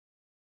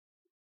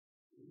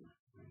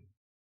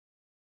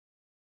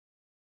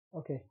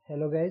Okay,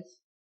 hello guys.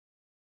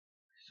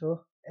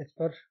 So as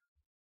per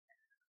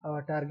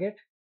our target,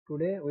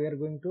 today we are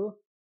going to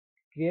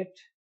create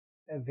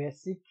a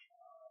basic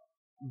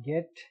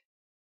GET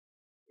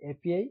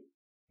API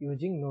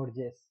using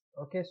Node.js.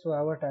 Okay, so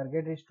our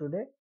target is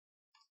today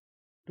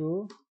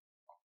to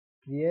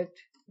create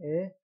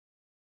a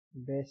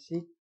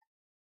basic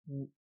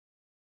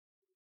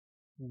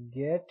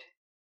GET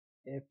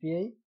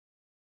API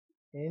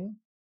in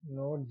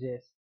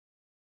Node.js.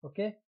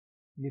 Okay,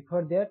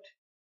 before that,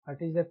 what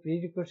is the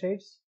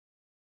prerequisites?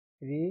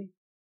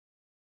 Prerequisites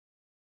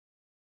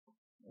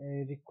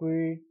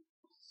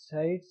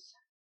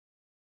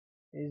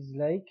is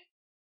like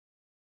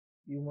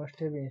you must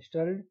have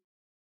installed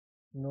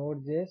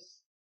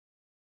Node.js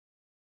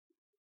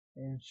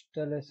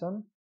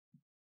installation.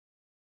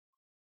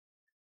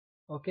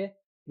 Okay,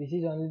 this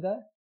is only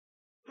the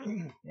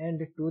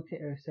and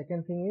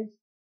second thing is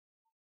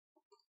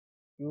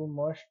you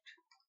must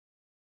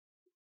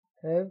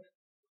have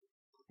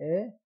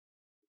a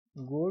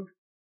good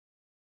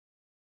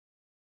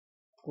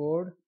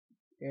code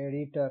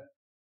editor.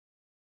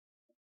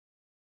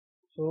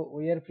 So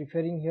we are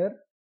preferring here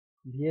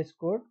VS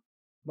Code,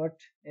 but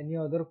any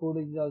other code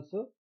is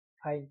also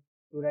fine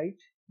to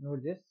write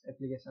Node.js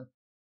application.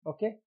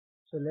 Okay,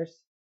 so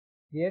let's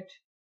create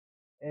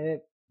a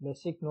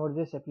basic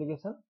Node.js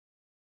application,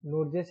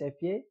 Node.js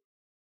API,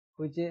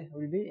 which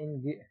will be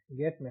in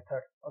get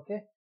method.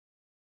 Okay,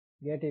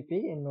 get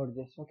API in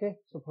Node.js. Okay,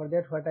 so for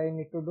that what I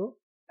need to do,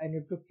 I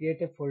need to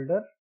create a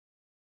folder.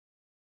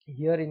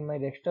 Here in my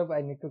desktop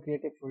I need to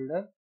create a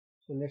folder.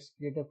 So let's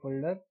create a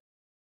folder.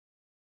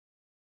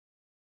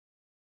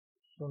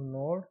 So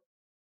node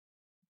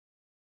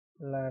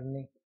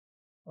learning.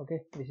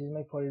 Okay, this is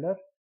my folder.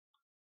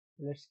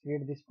 Let's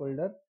create this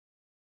folder.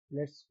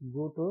 Let's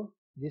go to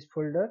this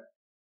folder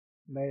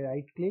by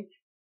right click,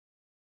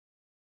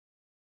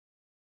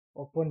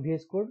 open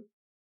VS Code.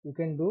 You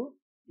can do,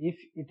 if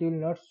it will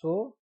not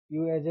show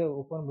you as a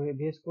open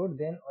VS Code,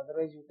 then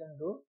otherwise you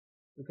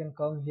can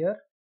come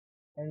here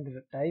and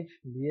type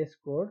VS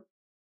Code.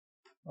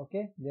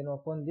 Okay, then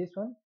open this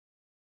one.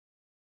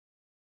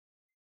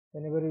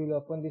 Whenever you will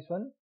open this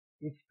one,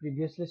 if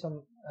previously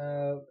some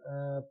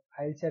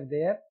files are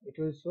there, it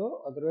will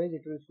show, otherwise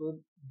it will show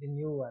the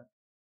new one.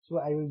 So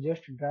I will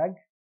just drag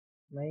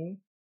my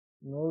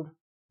node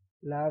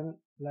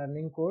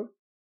learning code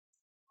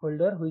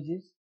folder, which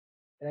is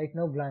right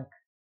now blank.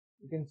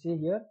 You can see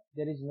here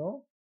there is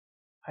no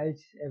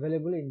files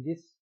available in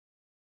this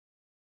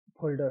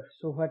folder.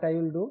 So what I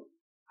will do,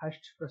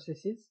 first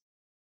process is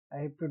I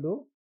have to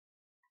do,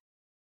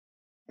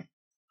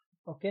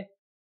 okay,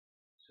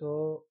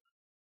 so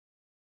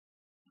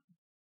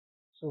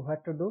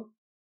what to do,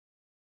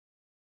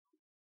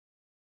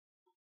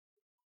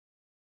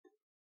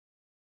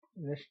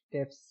 the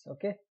steps.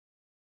 Okay,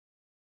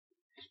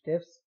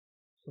 steps.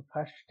 So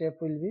first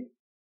step will be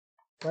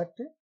what?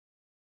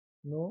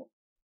 No,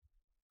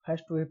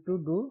 first we have to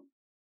do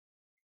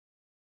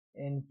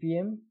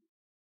npm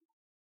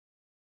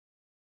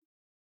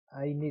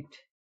init.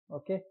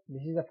 Okay,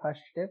 this is the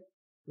first step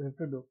we have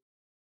to do.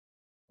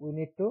 We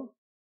need to,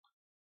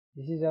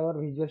 this is our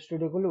Visual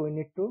Studio Code, we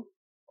need to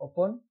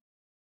open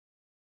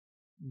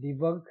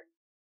debug,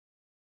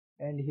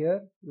 and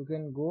here you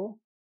can go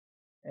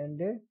and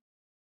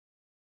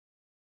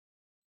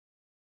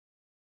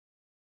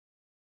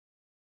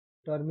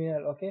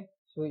terminal. Okay,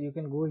 so you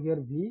can go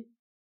here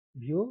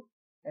view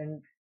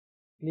and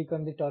click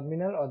on the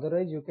terminal,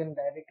 otherwise you can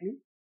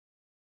directly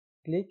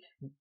click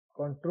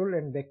control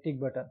and backtick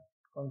button.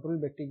 Control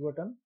backtick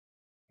button,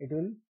 it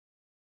will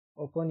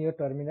open your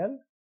terminal.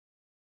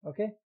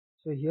 Okay,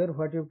 so here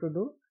what you have to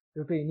do,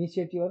 you have to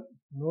initiate your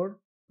node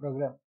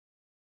program.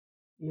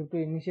 You have to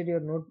initiate your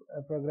node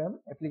program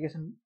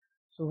application.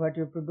 So what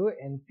you have to do,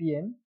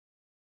 npm,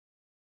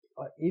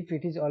 if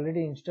it is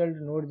already installed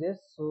Node.js,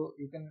 so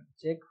you can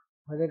check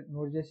whether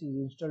Node.js is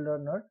installed or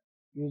not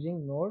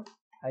using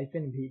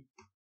node-v.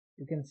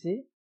 You can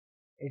see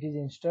it is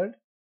installed,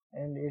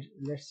 and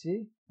let's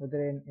see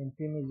whether an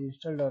npm is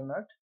installed or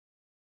not.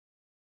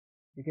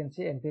 You can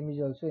see npm is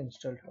also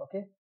installed.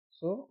 Okay,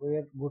 so we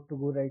are good to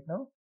go right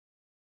now.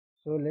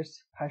 So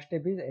let's, first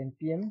step is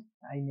npm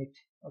init.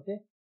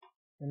 Okay,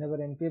 whenever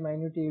npm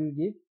init you will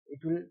give,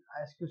 it will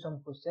ask you some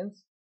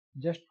questions.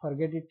 Just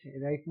forget it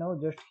right now,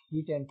 just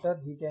hit enter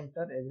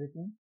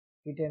everything,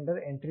 hit enter.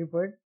 Entry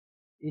point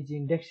is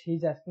index, he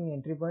is asking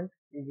entry point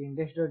is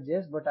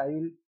index.js, but I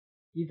will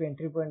keep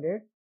entry point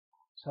at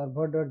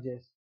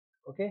server.js.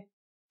 okay,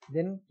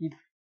 then keep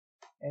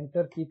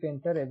enter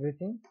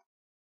everything,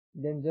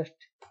 then just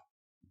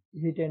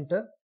hit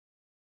enter.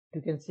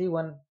 You can see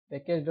one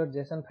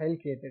package.json file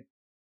created.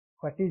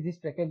 What is this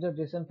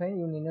package.json file?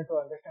 You need to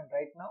understand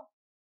right now.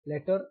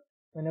 Later,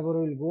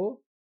 whenever we will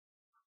go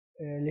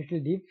a little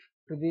deep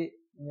to the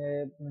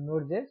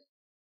Node.js,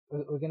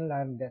 we can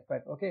learn that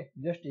part. Okay,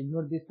 just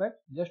ignore this part,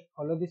 just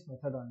follow this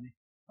method only.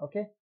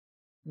 Okay,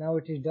 now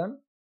it is done.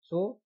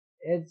 So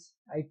as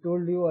I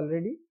told you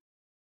already,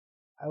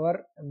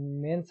 our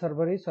main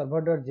server is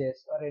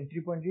server.js, or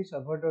entry point is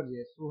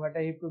server.js. So what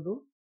I have to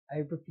do, I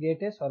have to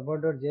create a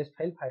server.js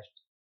file first.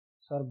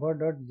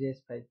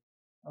 Server.js file.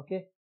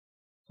 Okay.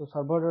 So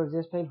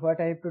server.js file, what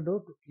I have to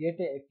do to create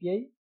a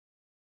API,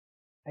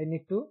 I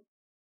need to,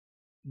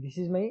 this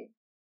is my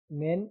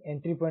main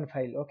entry point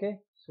file. Okay.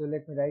 So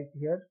let me write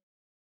here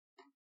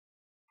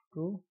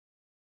to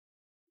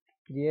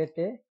create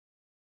a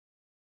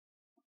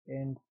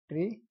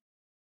entry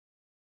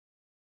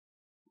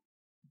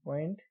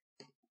point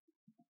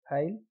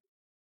file,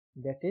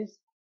 that is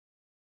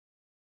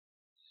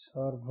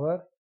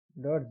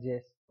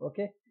server.js.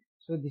 Okay.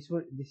 So this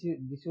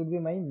would be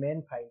my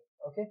main file.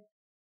 Okay.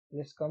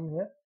 Let's come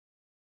here,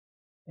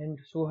 and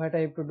so what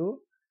I have to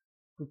do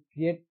to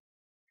create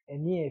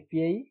any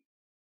API,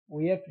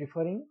 we are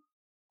preferring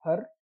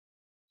for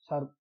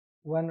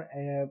one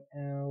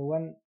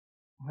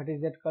what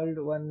is that called,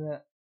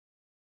 one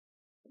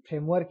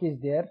framework is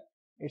there,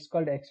 it's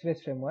called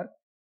Express framework.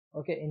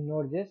 Okay, in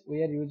Node.js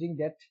we are using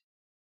that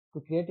to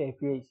create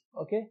APIs.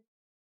 Okay,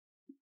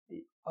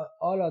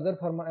 all other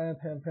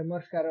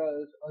frameworks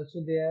are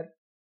also there.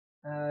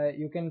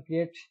 You can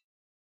create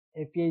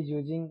APIs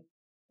using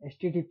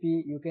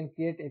HTTP, you can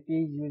create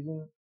APIs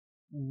using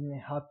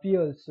Happy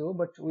also,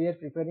 but we are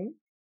preferring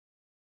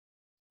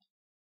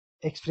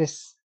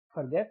Express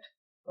for that.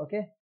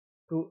 Okay,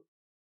 to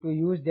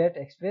use that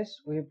Express,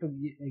 we have to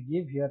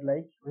give here,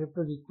 like we have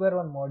to require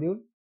one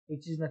module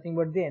which is nothing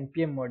but the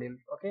npm module.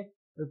 Okay,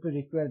 we have to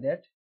require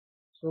that.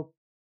 So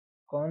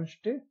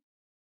const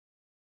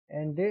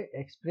and the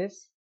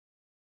Express.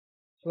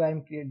 So I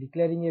am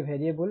declaring a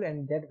variable,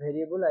 and that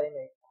variable I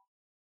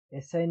am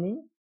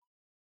assigning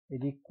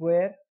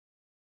require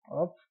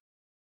of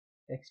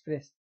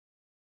Express.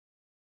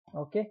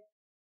 Okay,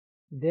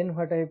 then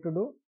what I have to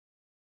do,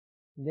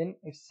 then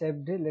it's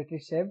saved, let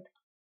it saved.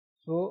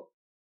 So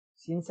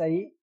since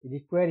I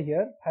require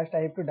here, first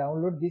I have to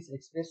download this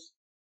Express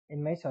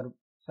in my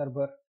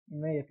server,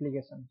 in my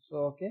application. So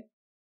okay,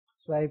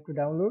 so I have to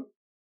download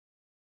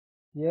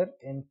here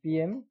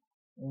npm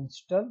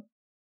install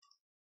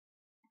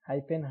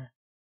hyphen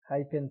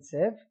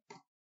save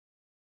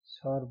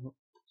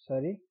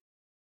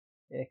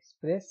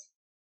Express.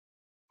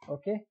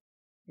 Okay,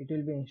 it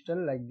will be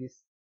installed like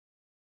this.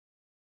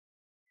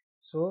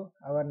 So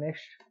our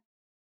next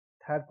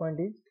third point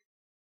is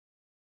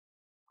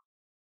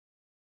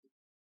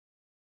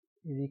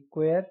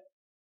require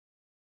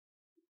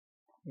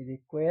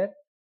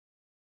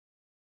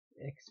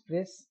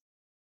Express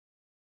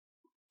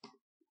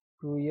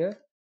to your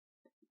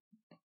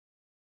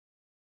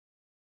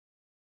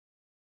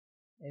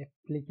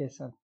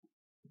application.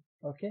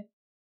 Okay,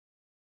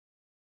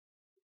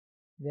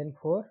 then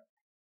for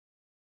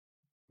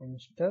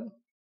install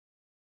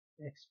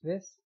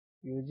Express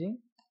using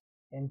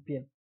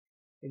npm,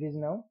 it is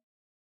now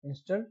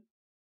installed.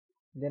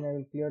 Then I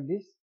will clear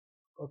this.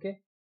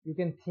 Okay, you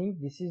can think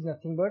this is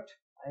nothing but,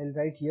 I will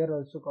write here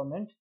also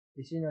comment,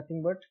 this is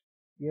nothing but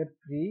your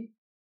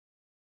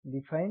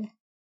pre-defined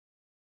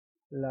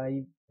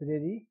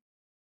library,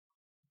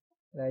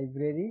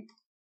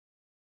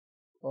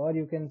 or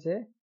you can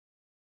say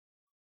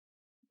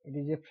it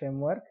is a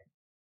framework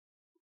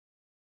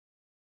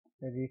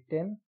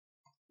written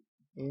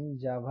in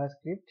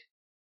JavaScript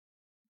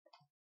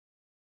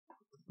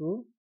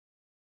to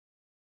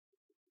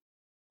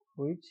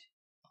which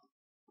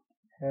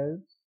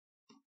helps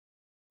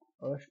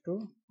us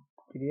to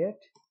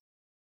create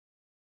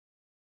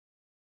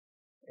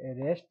a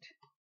REST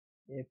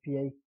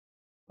API.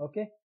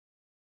 Okay,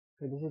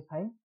 so this is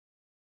fine.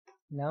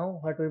 Now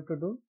what we have to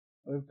do,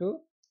 we have to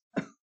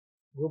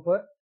go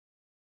for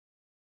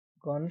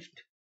const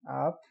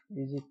app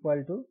is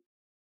equal to,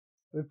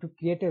 we have to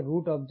create a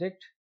root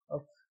object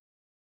of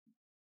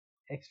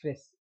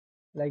Express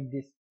like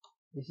this.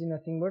 This is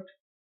nothing but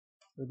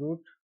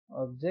root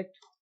object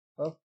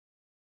of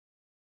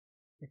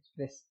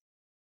Express.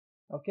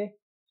 Okay,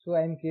 so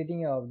I am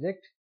creating an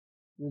object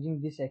using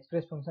this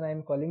Express function. I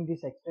am calling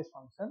this Express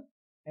function,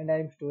 and I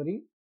am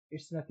storing,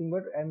 it's nothing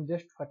but I am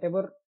just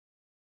whatever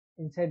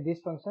inside this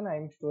function I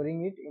am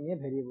storing it in a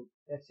variable.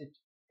 That's it.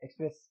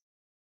 Express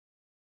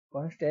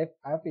const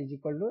app is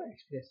equal to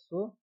Express.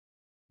 So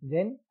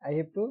then I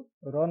have to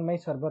run my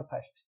server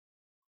first.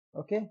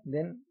 Okay,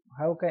 then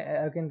how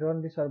I can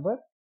run the server?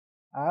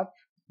 App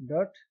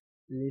dot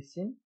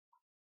listen.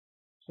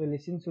 So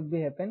listen should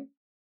be happen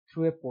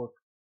through a port.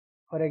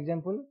 For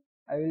example,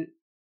 I will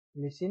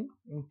listen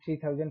in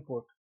 3000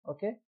 port.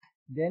 Okay,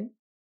 then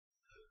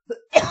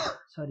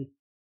sorry,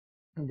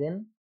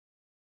 then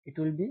it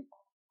will be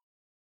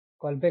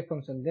callback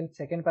function. Then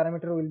second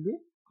parameter will be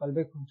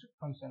callback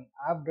function.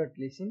 App dot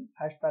listen.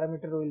 First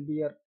parameter will be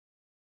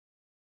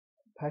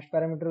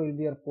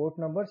your port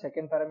number.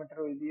 Second parameter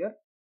will be your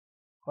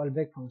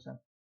callback function.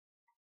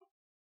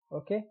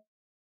 Okay,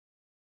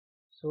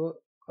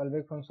 so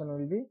callback function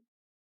will be,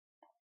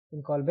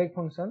 in callback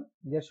function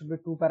there should be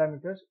two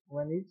parameters.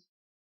 One is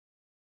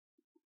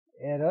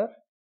error,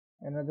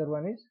 another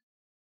one is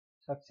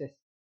success.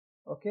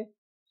 Okay,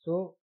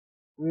 so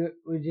we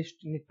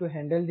just need to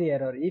handle the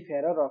error. If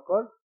error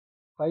occurred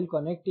while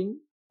connecting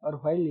or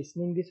while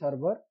listening the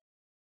server,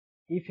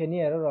 if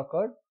any error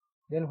occurred,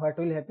 then what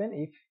will happen?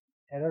 If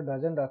error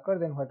doesn't occur,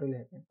 then what will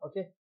happen?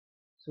 Okay,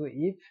 so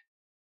if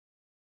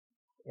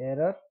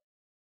error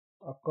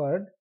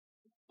occurred,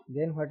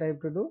 then what I have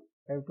to do?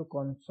 I have to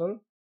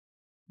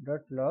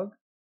console.log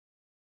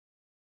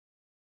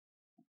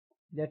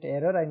that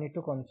error. I need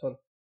to console.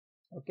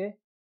 Okay,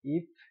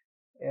 if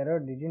error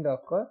didn't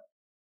occur,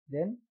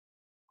 then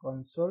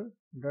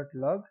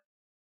console.log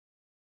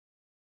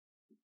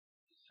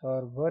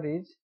server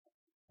is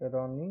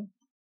running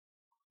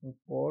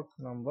port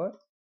number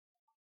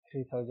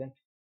 3000.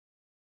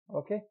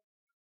 Okay,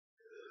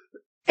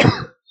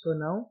 so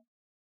now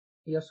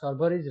your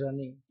server is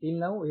running. Till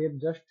now we have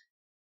just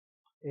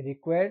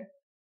required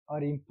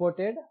or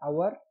imported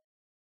our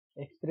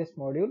express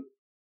module,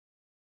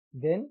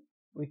 then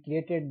we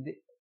created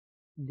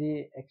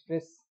the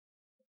express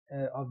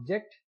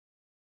object,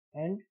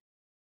 and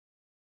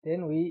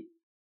then we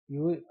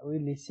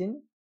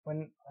listen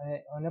on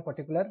a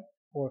particular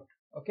port.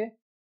 Okay,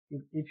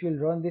 if you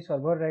run the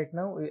server right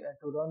now,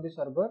 to run the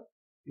server,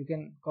 you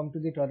can come to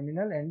the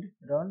terminal and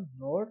run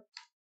node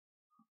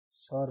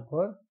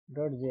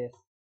server.js.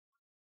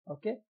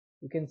 okay,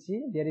 you can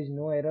see there is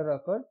no error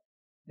occurred.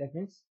 That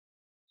means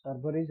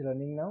server is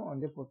running now on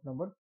the port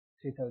number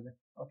 3000.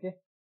 Okay,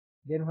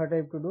 then what I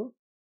have to do?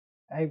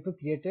 I have to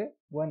create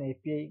one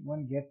API,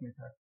 one get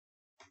method.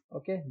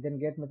 Okay, then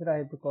get method, I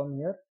have to come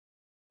here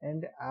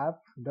and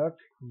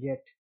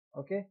app.get.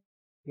 okay,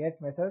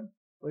 get method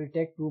will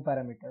take two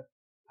parameters.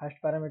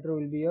 First parameter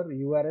will be your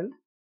URL.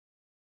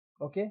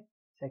 okay,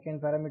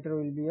 second parameter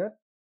will be your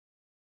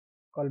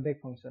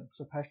callback function.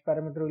 So first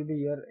parameter will be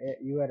your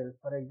URL.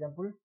 For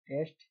example,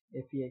 test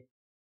API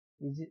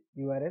is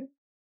URL.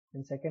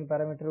 And second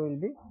parameter will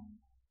be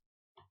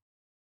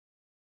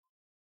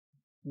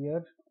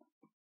your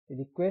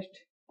request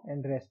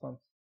and response.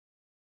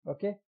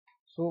 Okay,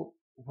 so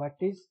what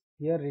is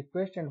your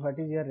request and what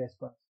is your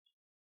response?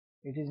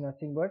 It is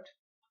nothing but,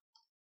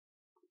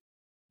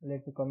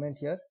 let me comment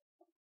here,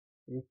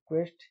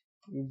 request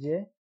is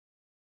a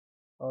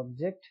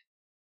object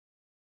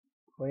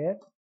where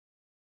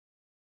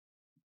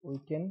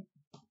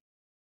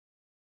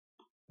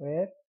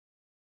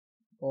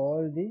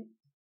all the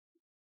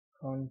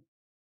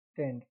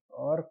content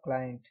or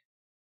client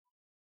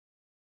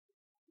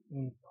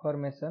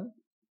information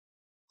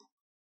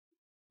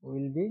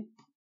will be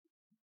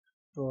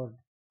stored.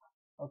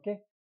 Okay,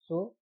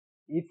 so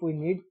if we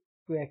need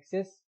to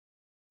access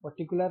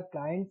particular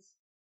clients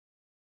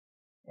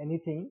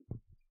anything,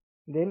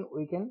 then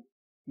we can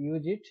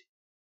use it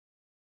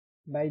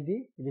by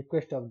the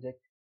request object.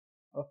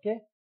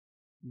 Okay,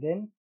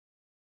 then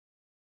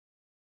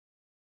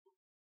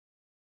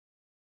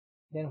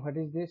what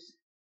is this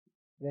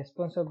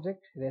response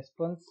object?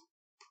 Response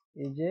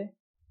is a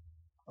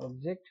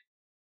object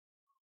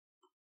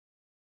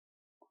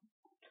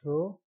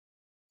through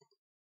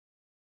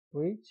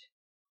which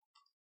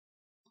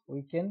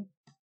we can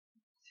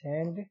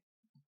send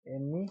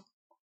any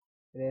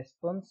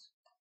response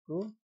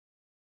to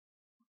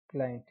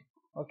client.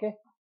 Okay,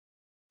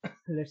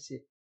 let's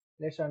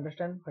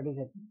understand what is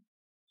happening.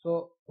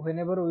 So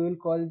whenever we will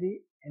call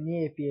the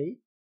any API,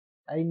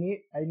 I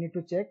need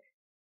to check.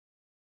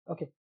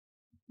 Okay,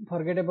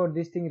 forget about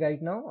this thing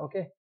right now.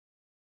 Okay,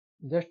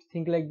 just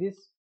think like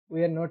this,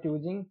 we are not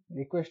using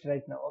request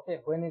right now. Okay,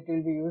 when it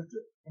will be used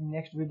in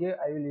next video,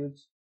 I will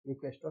use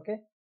request.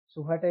 Okay,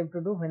 so what I have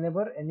to do,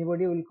 whenever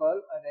anybody will call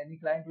or any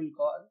client will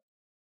call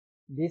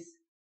this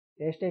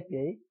test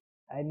API,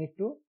 I need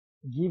to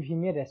give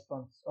him a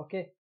response.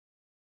 Okay,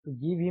 to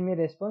give him a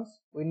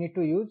response, we need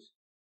to use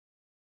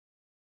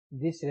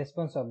this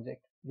response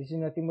object. This is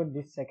nothing but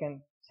this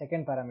second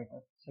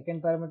parameter.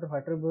 Second parameter,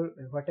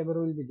 whatever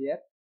will be there,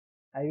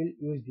 I will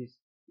use this.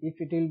 If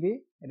it will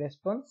be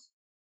response,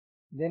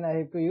 then I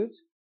have to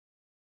use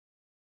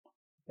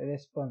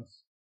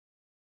response.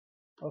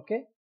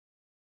 Okay,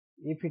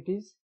 if it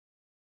is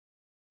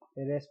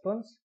a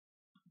response,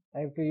 I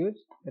have to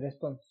use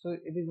response. So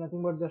it is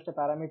nothing but just a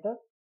parameter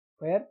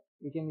where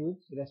we can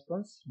use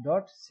response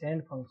dot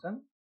send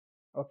function.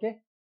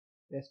 Okay,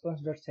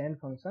 response dot send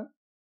function.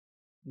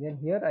 Then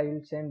here I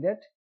will send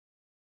that,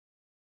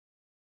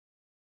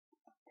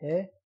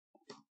 hey,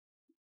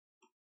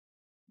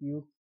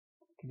 you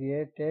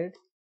created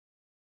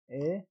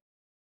a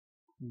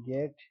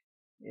get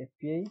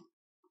API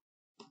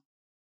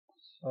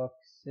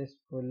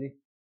successfully.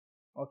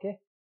 Okay,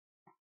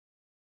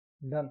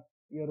 done,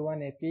 your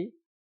one API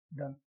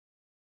done.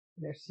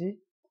 Let's see.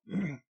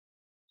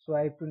 So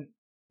I have to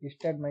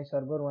restart my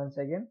server once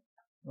again,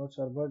 node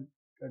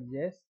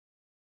server.js.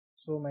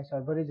 so my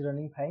server is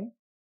running fine.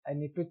 I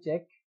need to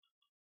check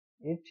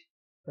it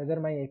whether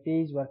my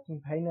API is working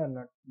fine or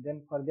not.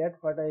 Then for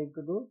that, what I have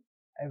to do,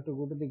 I have to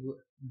go to the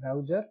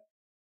browser.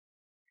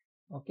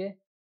 Okay,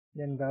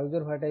 then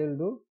browser, what I will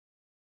do,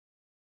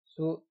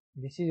 so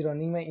this is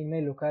running in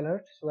my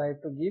localhost, so I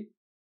have to give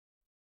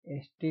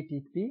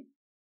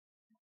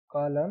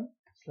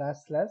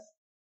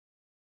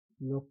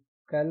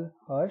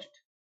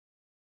http://localhost,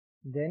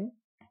 then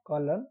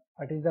colon,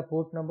 what is the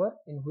port number,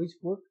 in which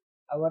port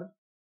our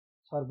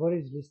server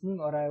is listening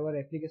or our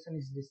application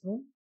is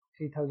listening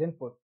 3000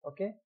 port.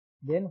 Okay,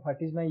 then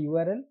what is my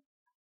URL?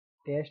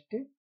 Test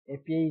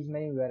API is my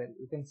URL.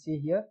 You can see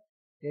here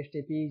test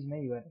API is my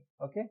URL.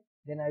 Okay,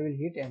 then I will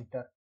hit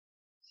enter.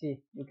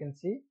 See, you can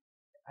see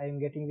I am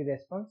getting the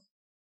response.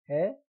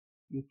 Hey,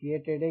 you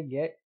created a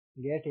get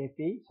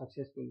API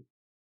successfully.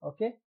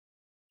 Okay,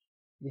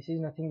 this is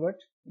nothing but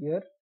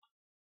your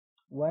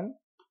one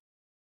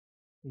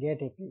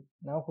get API.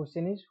 Now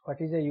question is, what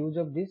is the use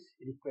of this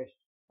request?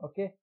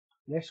 Okay,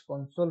 let's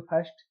console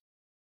first.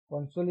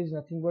 Console is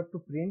nothing but to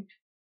print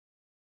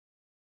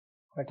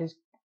what is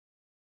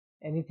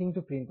anything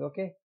to print.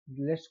 Okay,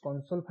 let's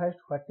console first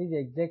what is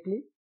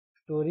exactly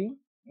storing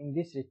in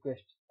this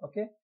request.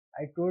 Okay,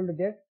 I told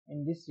that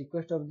in this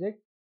request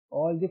object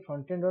all the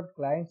front-end or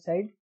client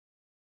side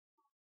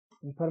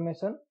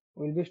information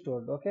will be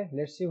stored. Okay,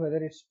 let's see whether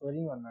it's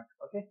storing or not.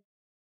 Okay,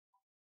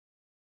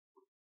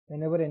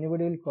 whenever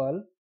anybody will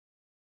call,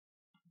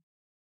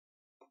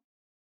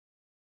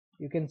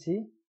 you can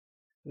see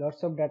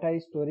lots of data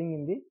is storing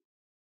in the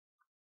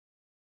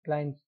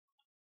client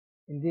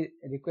in the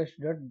request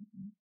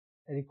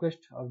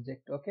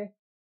object. Okay,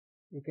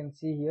 you can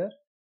see here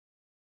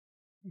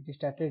it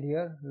started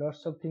here,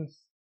 lots of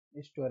things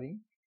is storing.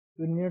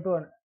 You need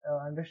to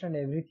understand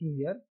everything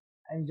here.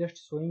 I'm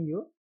just showing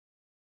you.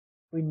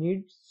 We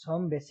need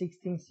some basic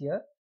things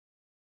here,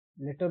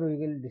 later we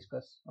will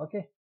discuss.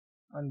 Okay,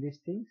 on these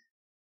things.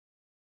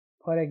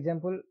 For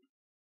example,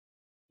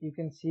 you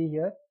can see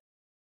here,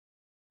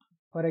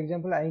 for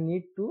example, I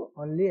need to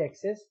only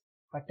access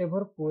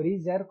whatever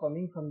queries are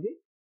coming from the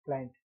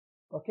client.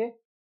 Okay,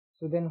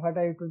 so then what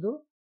I have to do?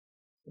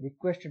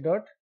 Request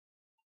dot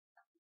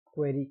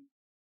query.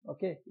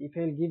 Okay, if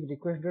I will give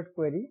request dot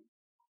query,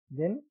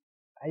 then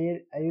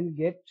I will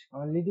get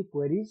only the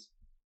queries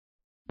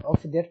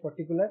of that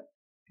particular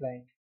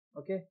client.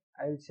 Okay,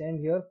 I will send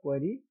here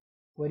query.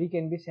 Query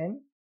can be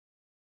sent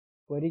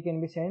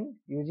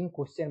using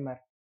question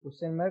mark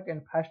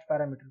and first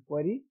parameter.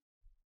 Query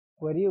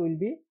will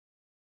be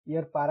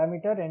your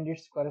parameter and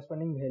its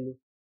corresponding value.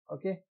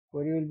 Okay,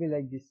 query will be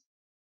like this.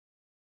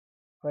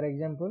 For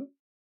example,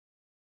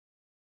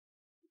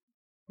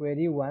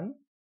 query 1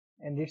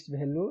 and its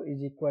value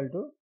is equal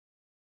to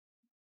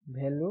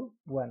value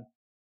 1.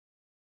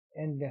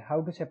 And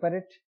how to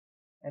separate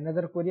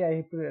another query? I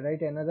have to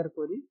write another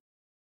query,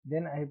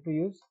 then I have to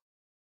use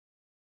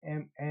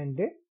and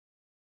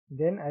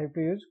then I have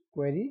to use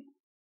query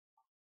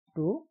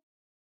 2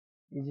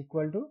 is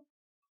equal to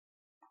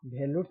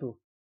value 2.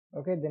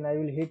 Okay, then I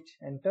will hit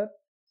enter.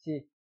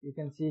 See, you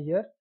can see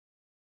here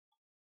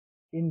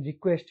in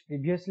request,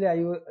 previously I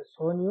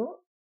shown you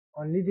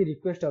only the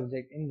request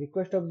object. In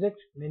request object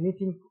many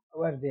things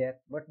were there,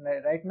 but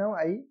right now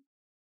I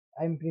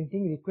am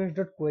printing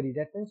request.query.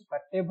 That means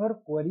whatever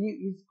query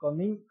is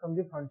coming from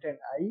the front end,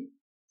 I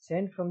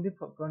send from the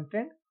front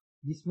end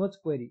this much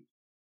query.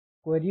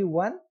 Query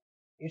 1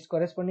 its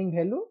corresponding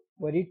value,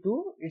 query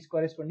 2 its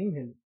corresponding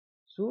value.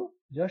 So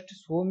just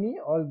show me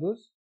all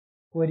those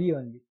query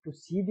only. To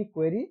see the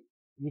query,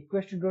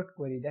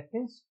 request.query. That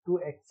means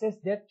to access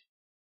that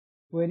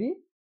query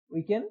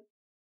we can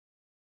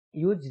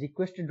use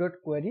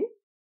request.query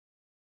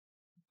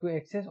to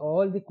access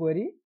all the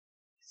query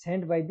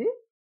sent by the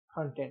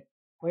front end.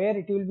 Where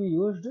it will be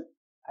used,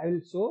 I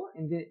will show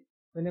in the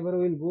whenever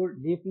we will go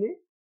deeply,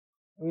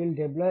 we will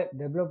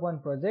develop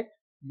one project.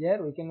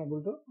 There we can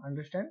able to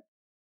understand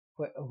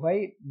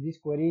why this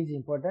query is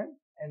important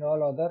and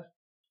all other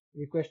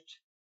requests,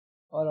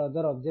 all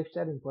other objects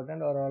are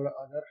important, or all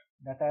other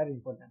data are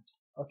important.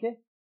 Okay,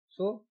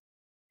 so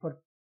for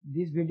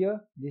this video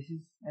this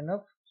is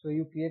enough. So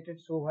you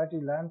created, so what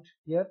you learned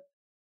here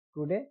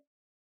today,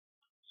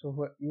 so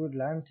what you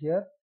learned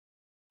here,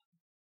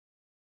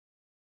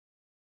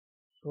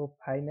 so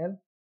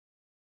final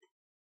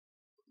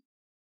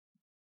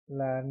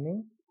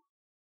learning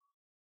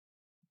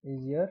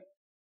is your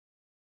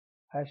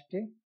first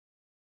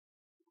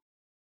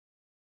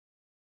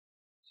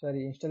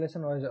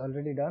installation was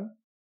already done.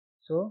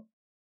 So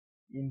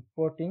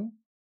importing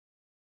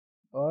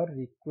or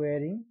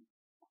requiring,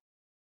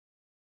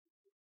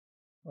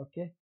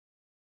 okay,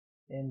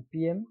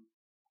 npm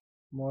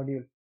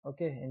module.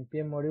 Okay,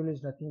 npm module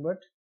is nothing but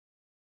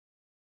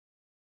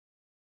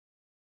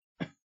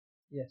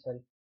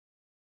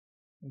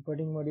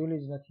importing module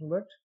is nothing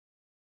but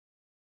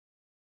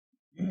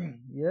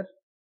here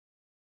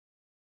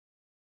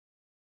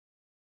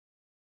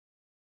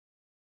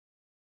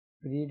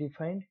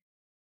predefined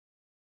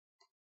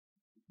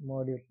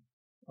module.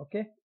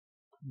 Okay,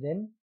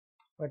 then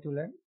what you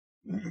learn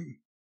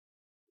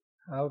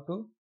how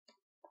to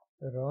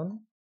run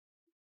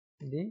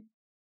the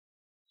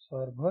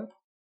server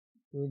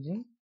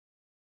using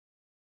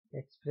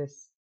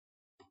express,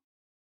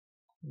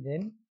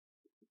 then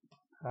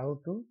how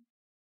to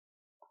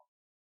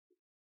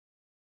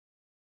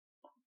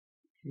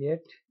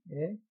create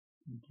a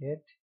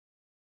get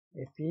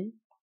API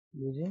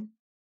using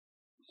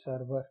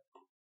server,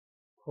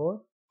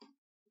 for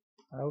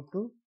how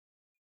to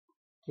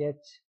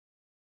catch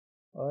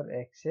or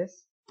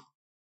access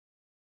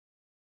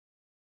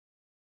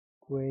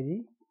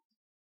query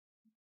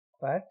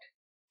part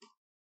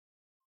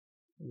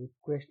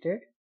requested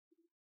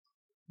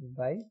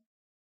by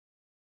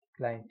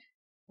client.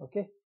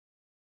 Okay,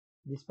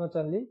 this much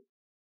only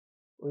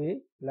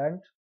we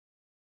learned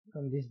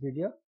from this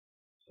video.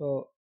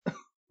 So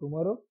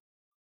tomorrow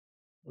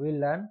we will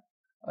learn,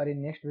 or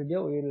in next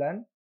video we will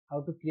learn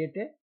how to create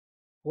a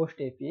post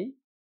API.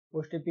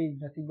 Post API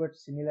is nothing but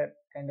similar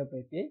kind of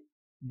API.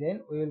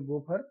 Then we will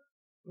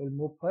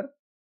move for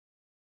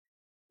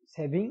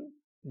saving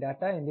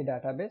data in the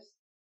database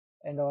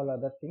and all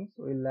other things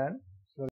we will learn